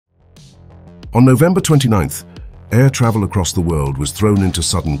On November 29th, air travel across the world was thrown into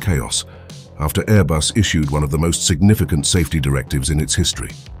sudden chaos after Airbus issued one of the most significant safety directives in its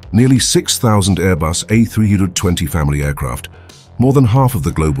history. Nearly 6,000 Airbus A320 family aircraft, more than half of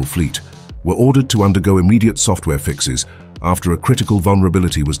the global fleet, were ordered to undergo immediate software fixes after a critical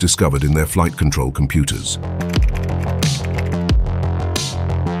vulnerability was discovered in their flight control computers.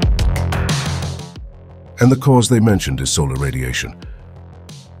 And the cause they mentioned is solar radiation.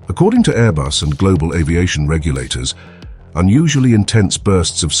 According to Airbus and global aviation regulators, unusually intense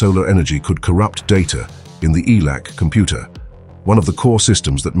bursts of solar energy could corrupt data in the ELAC computer, one of the core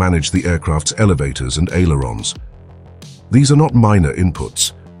systems that manage the aircraft's elevators and ailerons. These are not minor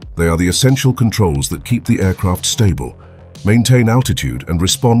inputs. They are the essential controls that keep the aircraft stable, maintain altitude, and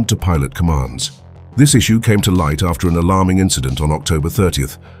respond to pilot commands. This issue came to light after an alarming incident on October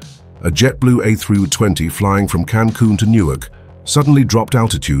 30th. A JetBlue A320 flying from Cancun to Newark suddenly dropped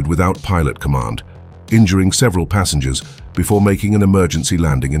altitude without pilot command, injuring several passengers before making an emergency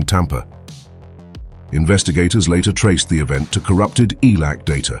landing in Tampa. Investigators later traced the event to corrupted ELAC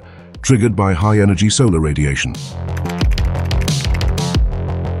data, triggered by high-energy solar radiation.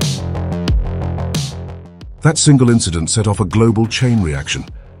 That single incident set off a global chain reaction.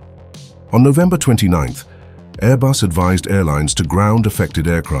 On November 29th, Airbus advised airlines to ground affected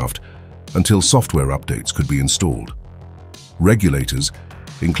aircraft until software updates could be installed. Regulators,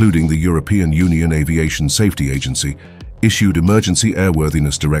 including the European Union Aviation Safety Agency, issued emergency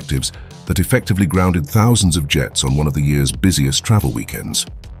airworthiness directives that effectively grounded thousands of jets on one of the year's busiest travel weekends.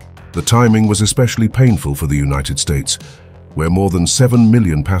 The timing was especially painful for the United States, where more than 7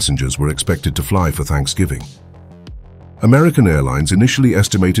 million passengers were expected to fly for Thanksgiving. American Airlines initially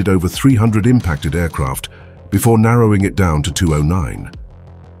estimated over 300 impacted aircraft before narrowing it down to 209.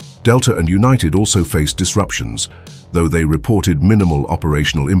 Delta and United also faced disruptions, though they reported minimal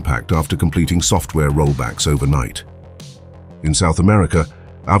operational impact after completing software rollbacks overnight. In South America,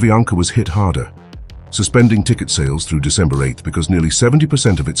 Avianca was hit harder, suspending ticket sales through December 8th because nearly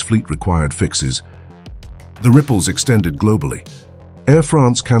 70% of its fleet required fixes. The ripples extended globally. Air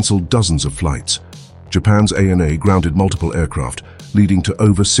France cancelled dozens of flights. Japan's ANA grounded multiple aircraft, leading to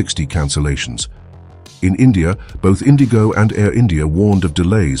over 60 cancellations. In India, both Indigo and Air India warned of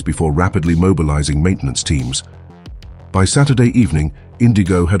delays before rapidly mobilizing maintenance teams. By Saturday evening,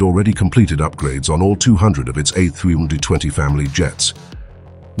 Indigo had already completed upgrades on all 200 of its A320 family jets,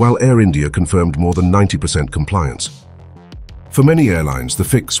 while Air India confirmed more than 90% compliance. For many airlines, the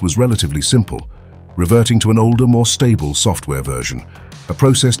fix was relatively simple, reverting to an older, more stable software version, a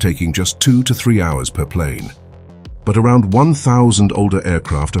process taking just 2 to 3 hours per plane. But around 1,000 older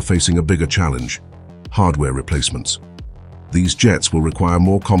aircraft are facing a bigger challenge: hardware replacements. These jets will require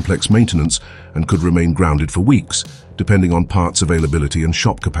more complex maintenance and could remain grounded for weeks, depending on parts availability and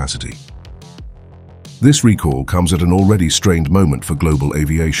shop capacity. This recall comes at an already strained moment for global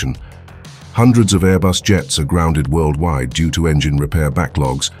aviation. Hundreds of Airbus jets are grounded worldwide due to engine repair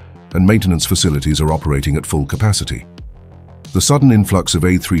backlogs, and maintenance facilities are operating at full capacity. The sudden influx of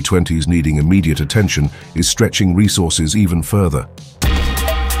A320s needing immediate attention is stretching resources even further.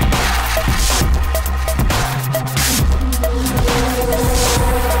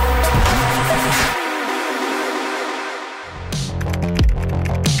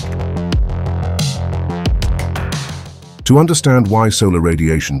 To understand why solar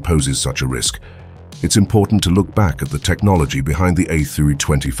radiation poses such a risk, it's important to look back at the technology behind the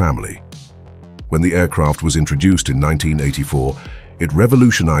A320 family. When the aircraft was introduced in 1984, it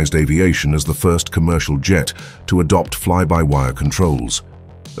revolutionized aviation as the first commercial jet to adopt fly-by-wire controls,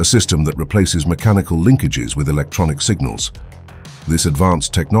 a system that replaces mechanical linkages with electronic signals. This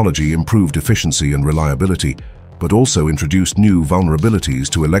advanced technology improved efficiency and reliability, but also introduced new vulnerabilities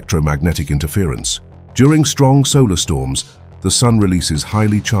to electromagnetic interference. During strong solar storms, the sun releases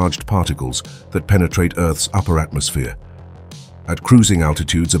highly charged particles that penetrate Earth's upper atmosphere. At cruising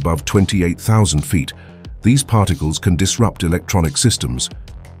altitudes above 28,000 feet, these particles can disrupt electronic systems.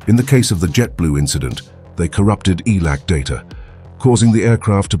 In the case of the JetBlue incident, they corrupted ELAC data, causing the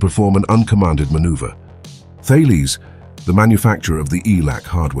aircraft to perform an uncommanded maneuver. Thales, the manufacturer of the ELAC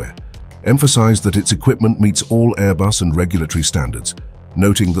hardware, emphasized that its equipment meets all Airbus and regulatory standards,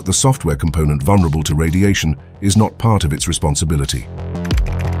 noting that the software component vulnerable to radiation is not part of its responsibility.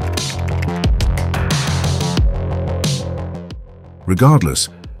 Regardless,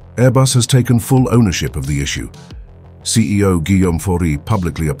 Airbus has taken full ownership of the issue. CEO Guillaume Faury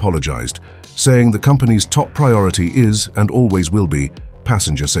publicly apologized, saying the company's top priority is, and always will be,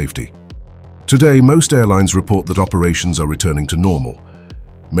 passenger safety. Today, most airlines report that operations are returning to normal.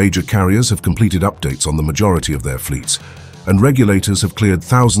 Major carriers have completed updates on the majority of their fleets, and regulators have cleared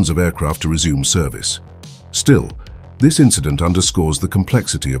thousands of aircraft to resume service. Still, this incident underscores the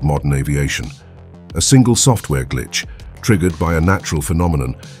complexity of modern aviation. A single software glitch, triggered by a natural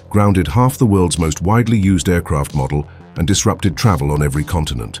phenomenon, grounded half the world's most widely used aircraft model and disrupted travel on every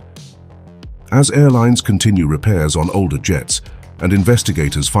continent. As airlines continue repairs on older jets and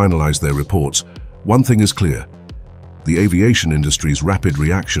investigators finalize their reports, one thing is clear: the aviation industry's rapid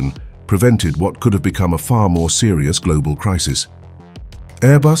reaction prevented what could have become a far more serious global crisis.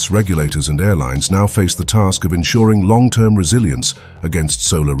 Airbus, regulators and airlines now face the task of ensuring long-term resilience against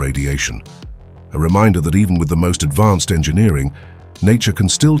solar radiation. A reminder that even with the most advanced engineering, nature can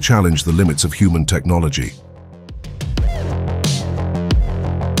still challenge the limits of human technology.